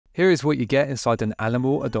Here is what you get inside an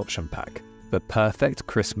animal adoption pack, the perfect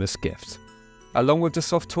Christmas gift. Along with the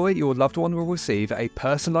soft toy, your loved one will receive a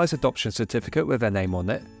personalised adoption certificate with their name on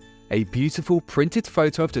it, a beautiful printed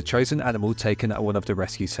photo of the chosen animal taken at one of the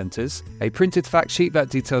rescue centres, a printed fact sheet that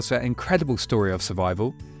details their incredible story of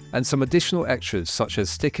survival, and some additional extras such as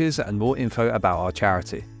stickers and more info about our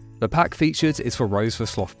charity. The pack featured is for Rose the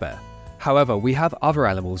sloth bear. However, we have other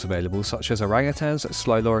animals available such as orangutans,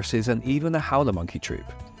 slow lorises, and even a howler monkey troop.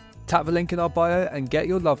 Tap the link in our bio and get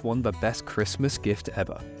your loved one the best Christmas gift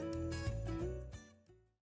ever.